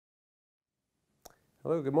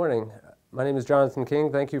Hello, good morning. My name is Jonathan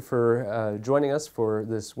King. Thank you for joining us for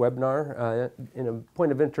this webinar. In a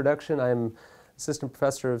point of introduction, I'm Assistant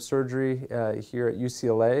Professor of Surgery here at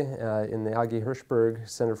UCLA in the Agi Hirschberg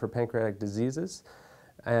Center for Pancreatic Diseases.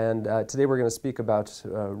 And today we're going to speak about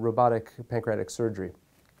robotic pancreatic surgery.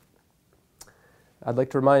 I'd like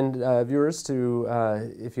to remind viewers to,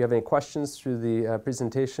 if you have any questions through the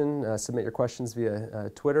presentation, submit your questions via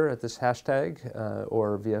Twitter at this hashtag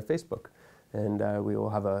or via Facebook. And we will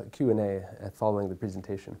have a Q&A following the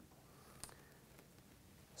presentation.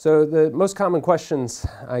 So the most common questions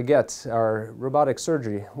I get are robotic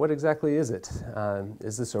surgery. What exactly is it?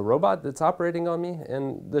 Is this a robot that's operating on me?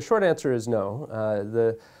 And the short answer is no.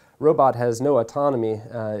 The robot has no autonomy,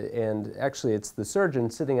 and actually it's the surgeon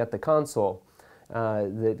sitting at the console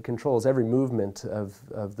that controls every movement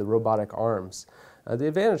of the robotic arms. The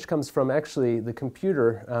advantage comes from actually the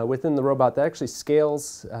computer within the robot that actually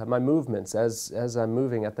scales my movements as I'm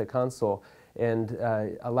moving at the console and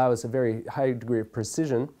allows a very high degree of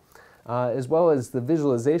precision, as well as the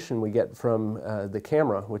visualization we get from the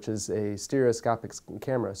camera, which is a stereoscopic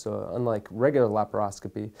camera. So unlike regular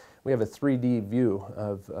laparoscopy, we have a 3D view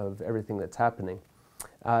of everything that's happening.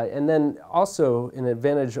 And then also an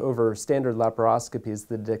advantage over standard laparoscopy is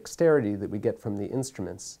the dexterity that we get from the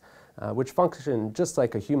instruments, which function just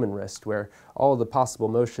like a human wrist, where all of the possible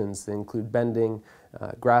motions that include bending,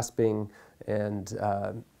 grasping, and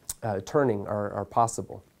turning are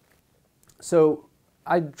possible. So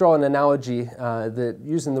I draw an analogy that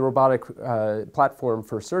using the robotic platform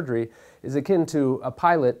for surgery is akin to a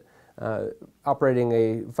pilot operating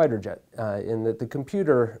a fighter jet, in that the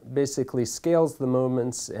computer basically scales the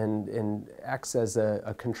movements and acts as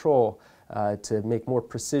a control to make more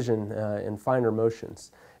precision and finer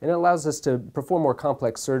motions. And it allows us to perform more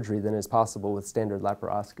complex surgery than is possible with standard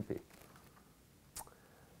laparoscopy.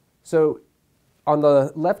 So on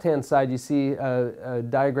the left-hand side, you see a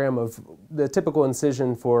diagram of the typical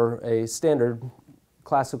incision for a standard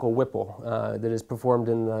classical Whipple that is performed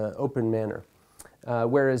in the open manner.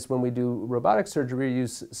 Whereas when we do robotic surgery, we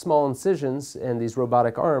use small incisions and these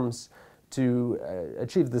robotic arms to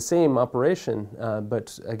achieve the same operation,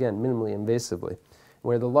 but again, minimally invasively,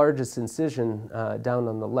 where the largest incision down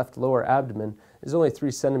on the left lower abdomen is only 3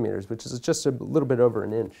 centimeters, which is just a little bit over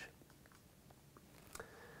an inch.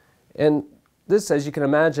 And this, as you can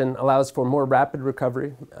imagine, allows for more rapid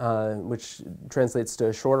recovery, which translates to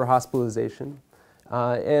a shorter hospitalization.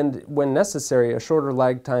 And when necessary, a shorter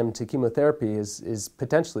lag time to chemotherapy is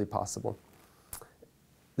potentially possible.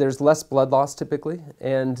 There's less blood loss typically,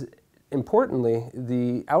 and importantly,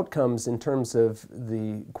 the outcomes in terms of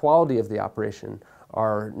the quality of the operation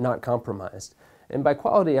are not compromised. And by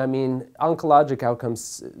quality, I mean oncologic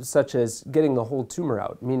outcomes such as getting the whole tumor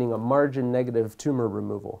out, meaning a margin-negative tumor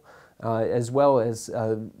removal, as well as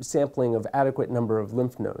sampling of adequate number of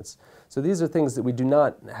lymph nodes. So these are things that we do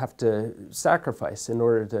not have to sacrifice in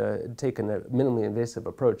order to take a minimally invasive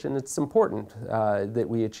approach. And it's important that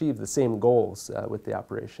we achieve the same goals with the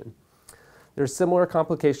operation. There's similar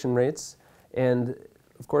complication rates, and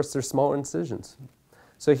of course there's smaller incisions.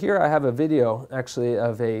 So here I have a video actually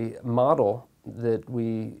of a model that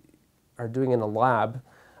we are doing in a lab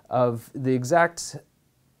of the exact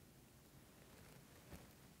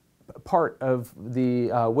part of the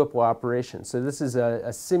Whipple operation. So this is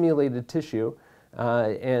a simulated tissue,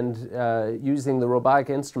 and using the robotic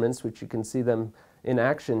instruments, which you can see them in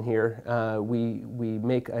action here, we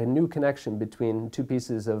make a new connection between two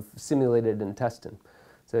pieces of simulated intestine.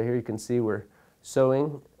 So here you can see we're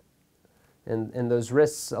sewing, and those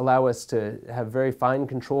wrists allow us to have very fine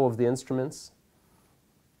control of the instruments.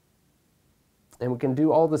 And we can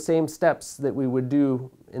do all the same steps that we would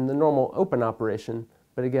do in the normal open operation,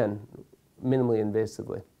 but again, minimally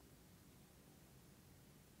invasively.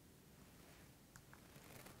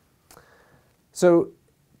 So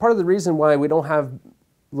part of the reason why we don't have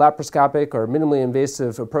laparoscopic or minimally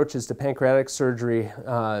invasive approaches to pancreatic surgery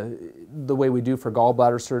the way we do for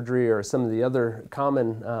gallbladder surgery or some of the other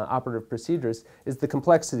common operative procedures is the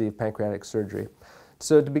complexity of pancreatic surgery.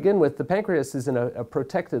 So to begin with, the pancreas is in a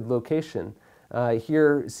protected location.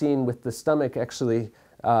 Here seen with the stomach actually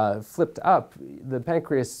flipped up, the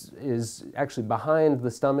pancreas is actually behind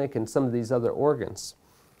the stomach and some of these other organs.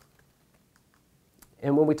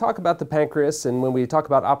 And when we talk about the pancreas and when we talk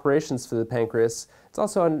about operations for the pancreas, it's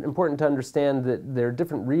also important to understand that there are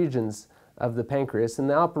different regions of the pancreas, and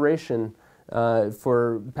the operation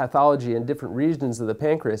for pathology in different regions of the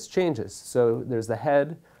pancreas changes. So there's the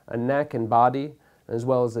head, a neck and body, as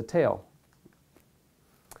well as a tail.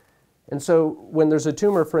 And so when there's a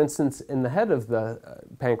tumor, for instance, in the head of the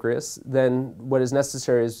pancreas, then what is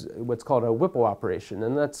necessary is what's called a Whipple operation,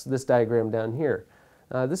 and that's this diagram down here.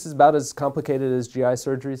 This is about as complicated as GI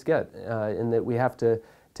surgeries get, in that we have to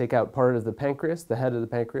take out part of the pancreas, the head of the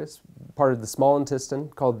pancreas, part of the small intestine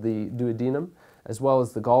called the duodenum, as well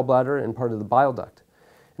as the gallbladder and part of the bile duct.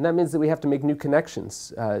 And that means that we have to make new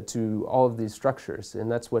connections to all of these structures,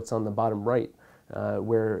 and that's what's on the bottom right,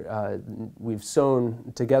 where we've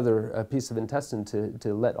sewn together a piece of intestine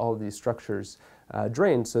to let all of these structures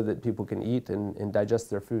drain so that people can eat and digest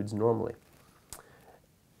their foods normally.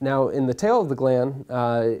 Now, in the tail of the gland,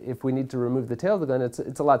 if we need to remove the tail of the gland,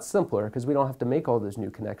 it's a lot simpler because we don't have to make all those new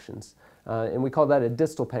connections. And we call that a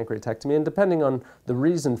distal pancreatectomy. And depending on the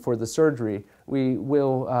reason for the surgery, we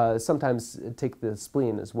will sometimes take the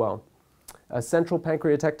spleen as well. A central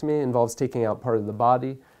pancreatectomy involves taking out part of the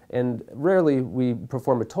body, and rarely we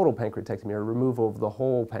perform a total pancreatectomy or removal of the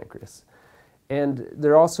whole pancreas. And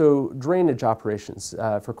there are also drainage operations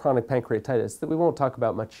for chronic pancreatitis that we won't talk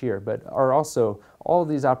about much here, but are also, all of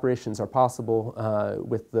these operations are possible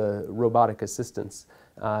with the robotic assistance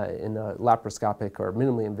in a laparoscopic or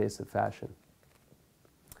minimally invasive fashion.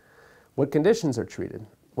 What conditions are treated?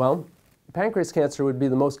 Well, pancreas cancer would be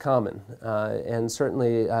the most common, and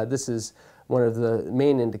certainly this is one of the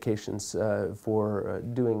main indications for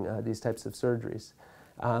doing these types of surgeries.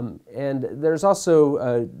 And there's also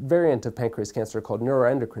a variant of pancreas cancer called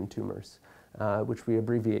neuroendocrine tumors, which we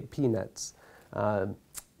abbreviate PNETs.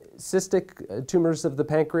 Cystic tumors of the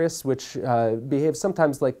pancreas, which behave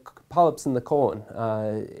sometimes like polyps in the colon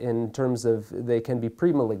in terms of they can be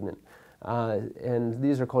premalignant. And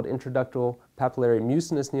these are called intraductal papillary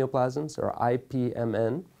mucinous neoplasms, or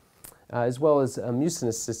IPMN, as well as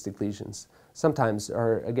mucinous cystic lesions. Sometimes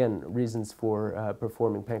are, again, reasons for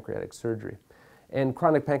performing pancreatic surgery. And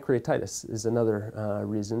chronic pancreatitis is another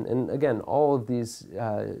reason. And again, all of these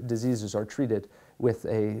diseases are treated with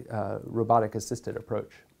a robotic-assisted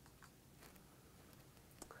approach.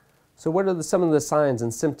 So what are some of the signs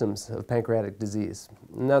and symptoms of pancreatic disease?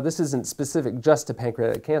 Now, this isn't specific just to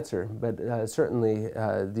pancreatic cancer, but certainly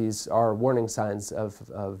these are warning signs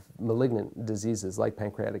of malignant diseases like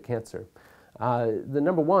pancreatic cancer. The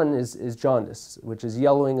number one is jaundice, which is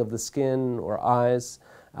yellowing of the skin or eyes,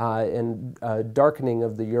 and darkening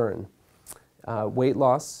of the urine. Weight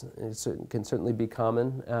loss can certainly be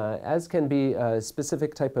common, as can be a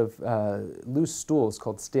specific type of loose stools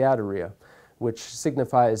called steatorrhea, which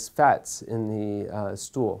signifies fats in the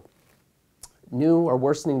stool. New or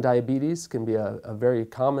worsening diabetes can be a very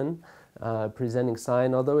common presenting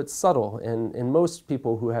sign, although it's subtle, and most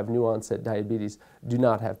people who have new onset diabetes do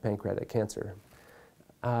not have pancreatic cancer.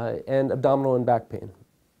 And abdominal and back pain.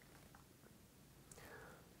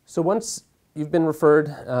 So once you've been referred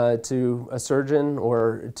to a surgeon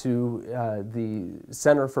or to the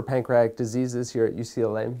Center for Pancreatic Diseases here at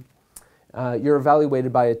UCLA, you're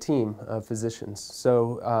evaluated by a team of physicians.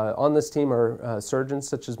 So on this team are surgeons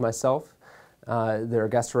such as myself. There are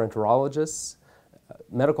gastroenterologists,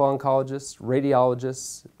 medical oncologists,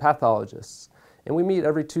 radiologists, pathologists. And we meet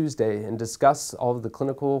every Tuesday and discuss all of the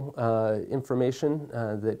clinical information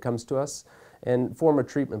that comes to us and form a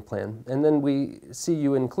treatment plan. And then we see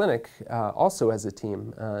you in clinic also as a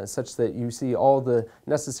team, such that you see all the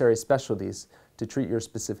necessary specialties to treat your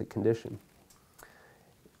specific condition.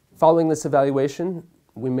 Following this evaluation,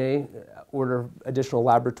 we may order additional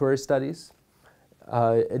laboratory studies,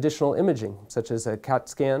 additional imaging, such as a CAT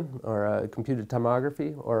scan or a computed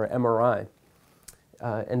tomography or MRI.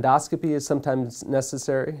 Endoscopy is sometimes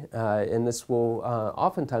necessary, and this will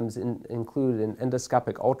oftentimes include an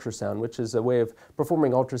endoscopic ultrasound, which is a way of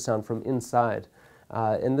performing ultrasound from inside.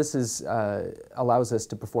 And this allows us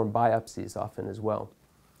to perform biopsies often as well.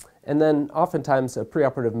 And then oftentimes a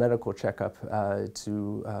preoperative medical checkup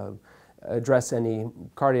to address any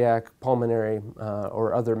cardiac, pulmonary,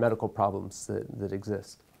 or other medical problems that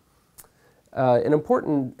exist. An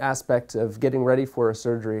important aspect of getting ready for a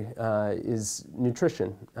surgery is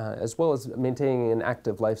nutrition, as well as maintaining an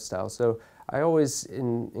active lifestyle. So I always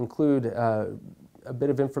include a bit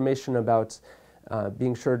of information about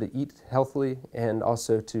being sure to eat healthily and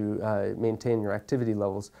also to maintain your activity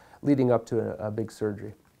levels leading up to a big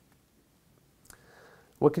surgery.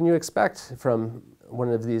 What can you expect from one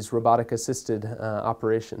of these robotic-assisted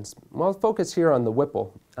operations? Well, I'll focus here on the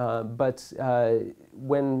Whipple, but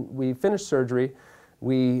when we finish surgery,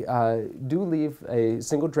 we do leave a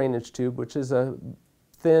single drainage tube, which is a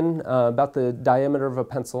thin, about the diameter of a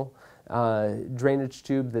pencil, drainage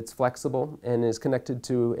tube that's flexible and is connected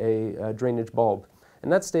to a drainage bulb.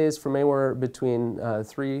 And that stays from anywhere between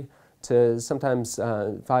 3 to sometimes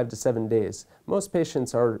 5 to 7 days. Most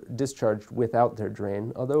patients are discharged without their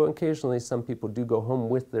drain, although occasionally some people do go home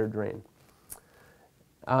with their drain.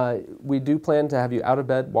 We do plan to have you out of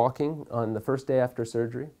bed walking on the first day after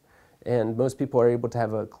surgery, and most people are able to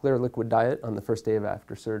have a clear liquid diet on the first day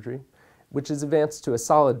after surgery, which is advanced to a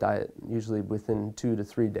solid diet, usually within 2 to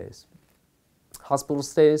 3 days. Hospital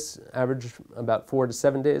stays average about 4 to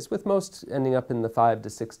 7 days, with most ending up in the 5 to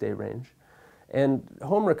 6 day range. And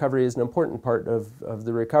home recovery is an important part of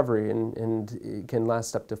the recovery, and it can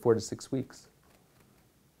last up to 4 to 6 weeks.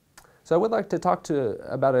 So I would like to talk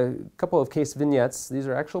about a couple of case vignettes. These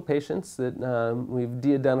are actual patients that we've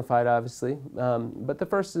de-identified, obviously. But the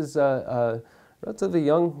first is a relatively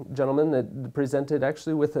young gentleman that presented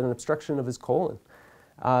actually with an obstruction of his colon.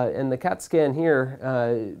 And the CAT scan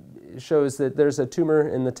here shows that there's a tumor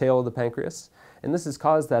in the tail of the pancreas, and this has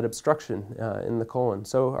caused that obstruction in the colon.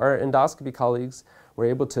 So our endoscopy colleagues were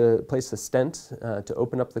able to place a stent to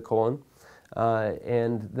open up the colon,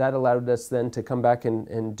 and that allowed us then to come back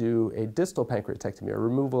and do a distal pancreatectomy, a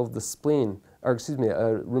removal of the spleen, or excuse me,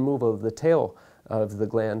 a removal of the tail of the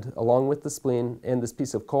gland along with the spleen and this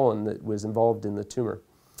piece of colon that was involved in the tumor.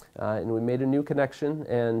 And we made a new connection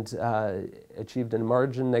and achieved a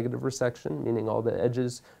margin negative resection, meaning all the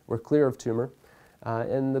edges were clear of tumor.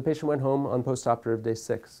 And the patient went home on postoperative day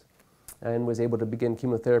 6 and was able to begin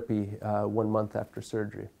chemotherapy 1 month after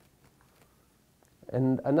surgery.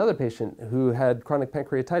 And another patient who had chronic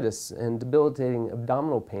pancreatitis and debilitating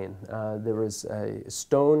abdominal pain. There was a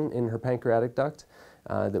stone in her pancreatic duct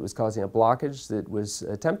that was causing a blockage that was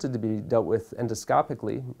attempted to be dealt with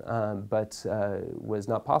endoscopically, but was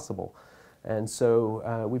not possible. And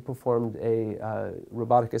so we performed a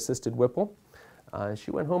robotic-assisted Whipple.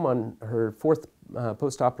 She went home on her 4th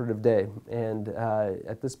postoperative day, and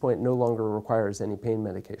at this point no longer requires any pain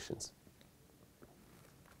medications.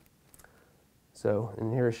 So,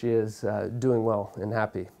 and here she is doing well and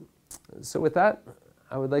happy. So with that,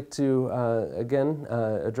 I would like to again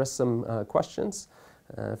address some questions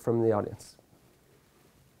from the audience.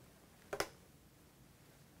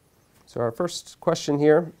 So our first question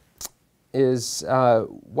here is,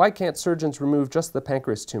 why can't surgeons remove just the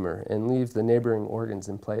pancreas tumor and leave the neighboring organs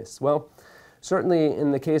in place? Well, certainly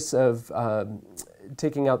in the case of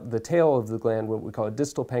taking out the tail of the gland, what we call a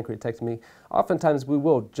distal pancreatectomy, oftentimes we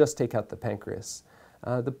will just take out the pancreas.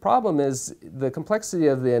 The problem is the complexity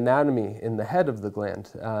of the anatomy in the head of the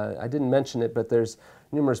gland. I didn't mention it, but there's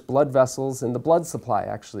numerous blood vessels, and the blood supply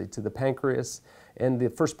actually to the pancreas and the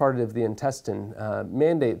first part of the intestine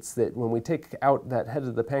mandates that when we take out that head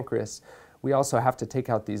of the pancreas, we also have to take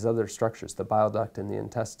out these other structures, the bile duct and the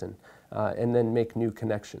intestine, and then make new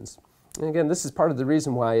connections. And again, this is part of the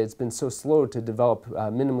reason why it's been so slow to develop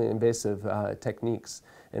minimally invasive techniques,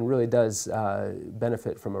 and really does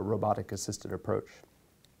benefit from a robotic-assisted approach.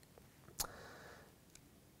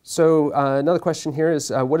 So another question here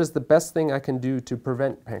is, what is the best thing I can do to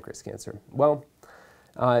prevent pancreas cancer? Well,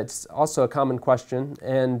 it's also a common question,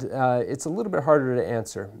 and it's a little bit harder to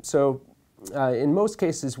answer. So in most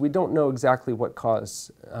cases, we don't know exactly what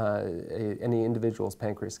caused any individual's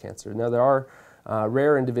pancreas cancer. Now, there are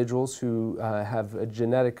rare individuals who have a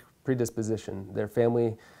genetic predisposition. Their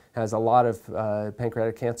family has a lot of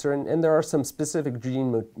pancreatic cancer, and there are some specific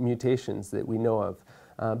gene mutations that we know of.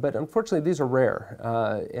 But unfortunately, these are rare.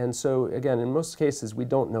 And so, again, in most cases, we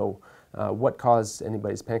don't know what caused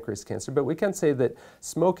anybody's pancreas cancer. But we can say that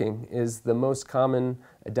smoking is the most common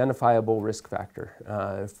identifiable risk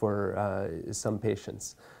factor for some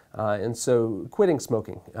patients. And so quitting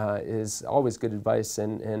smoking is always good advice,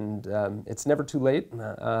 and it's never too late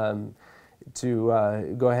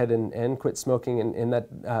to go ahead and quit smoking, and that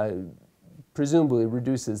presumably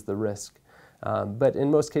reduces the risk. But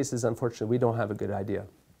in most cases, unfortunately, we don't have a good idea.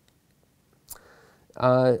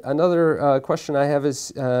 Another question I have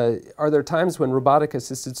is, are there times when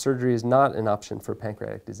robotic-assisted surgery is not an option for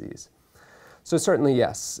pancreatic disease? So certainly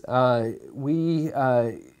yes. We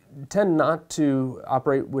tend not to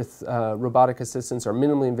operate with robotic assistance or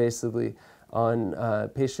minimally invasively on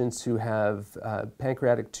patients who have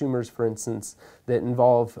pancreatic tumors, for instance, that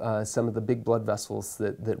involve some of the big blood vessels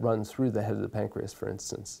that run through the head of the pancreas, for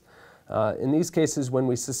instance. In these cases, when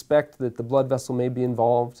we suspect that the blood vessel may be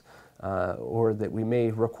involved or that we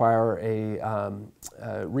may require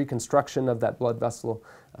a reconstruction of that blood vessel,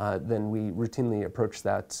 then we routinely approach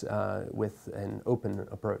that with an open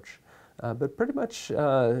approach. But pretty much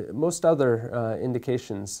most other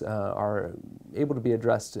indications are able to be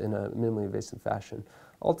addressed in a minimally invasive fashion.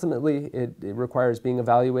 Ultimately, it requires being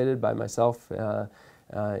evaluated by myself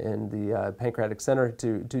and the Pancreatic Center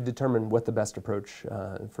to determine what the best approach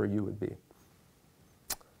for you would be.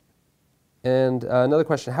 And another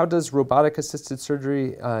question, how does robotic-assisted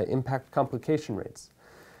surgery impact complication rates?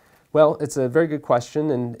 Well, it's a very good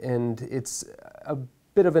question, and it's a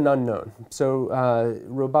bit of an unknown. So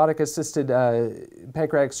robotic-assisted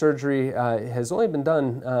pancreatic surgery has only been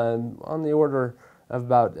done on the order of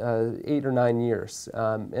about 8 or 9 years.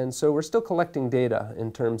 And so we're still collecting data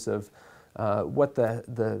in terms of what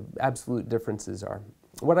the absolute differences are.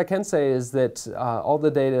 What I can say is that all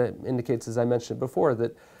the data indicates, as I mentioned before,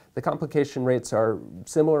 that the complication rates are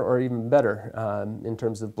similar or even better in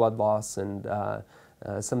terms of blood loss and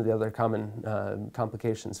some of the other common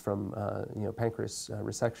complications from pancreas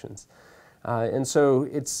resections. And so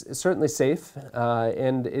it's certainly safe,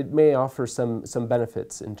 and it may offer some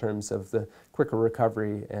benefits in terms of the quicker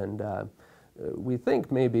recovery and we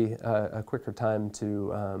think maybe a quicker time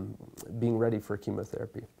to being ready for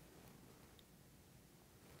chemotherapy.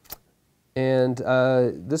 And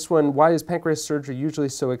this one, why is pancreas surgery usually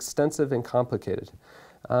so extensive and complicated?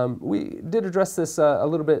 We did address this a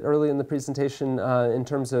little bit early in the presentation in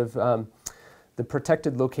terms of the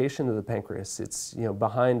protected location of the pancreas. It's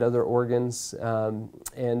behind other organs,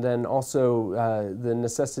 and then also the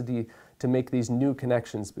necessity to make these new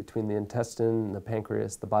connections between the intestine, the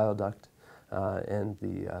pancreas, the bile duct, and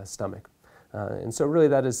the stomach. And so really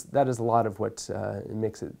that is a lot of what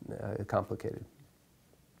makes it complicated.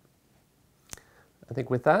 I think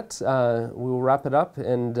with that, we will wrap it up,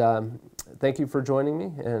 and thank you for joining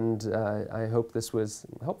me, and I hope this was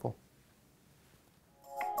helpful.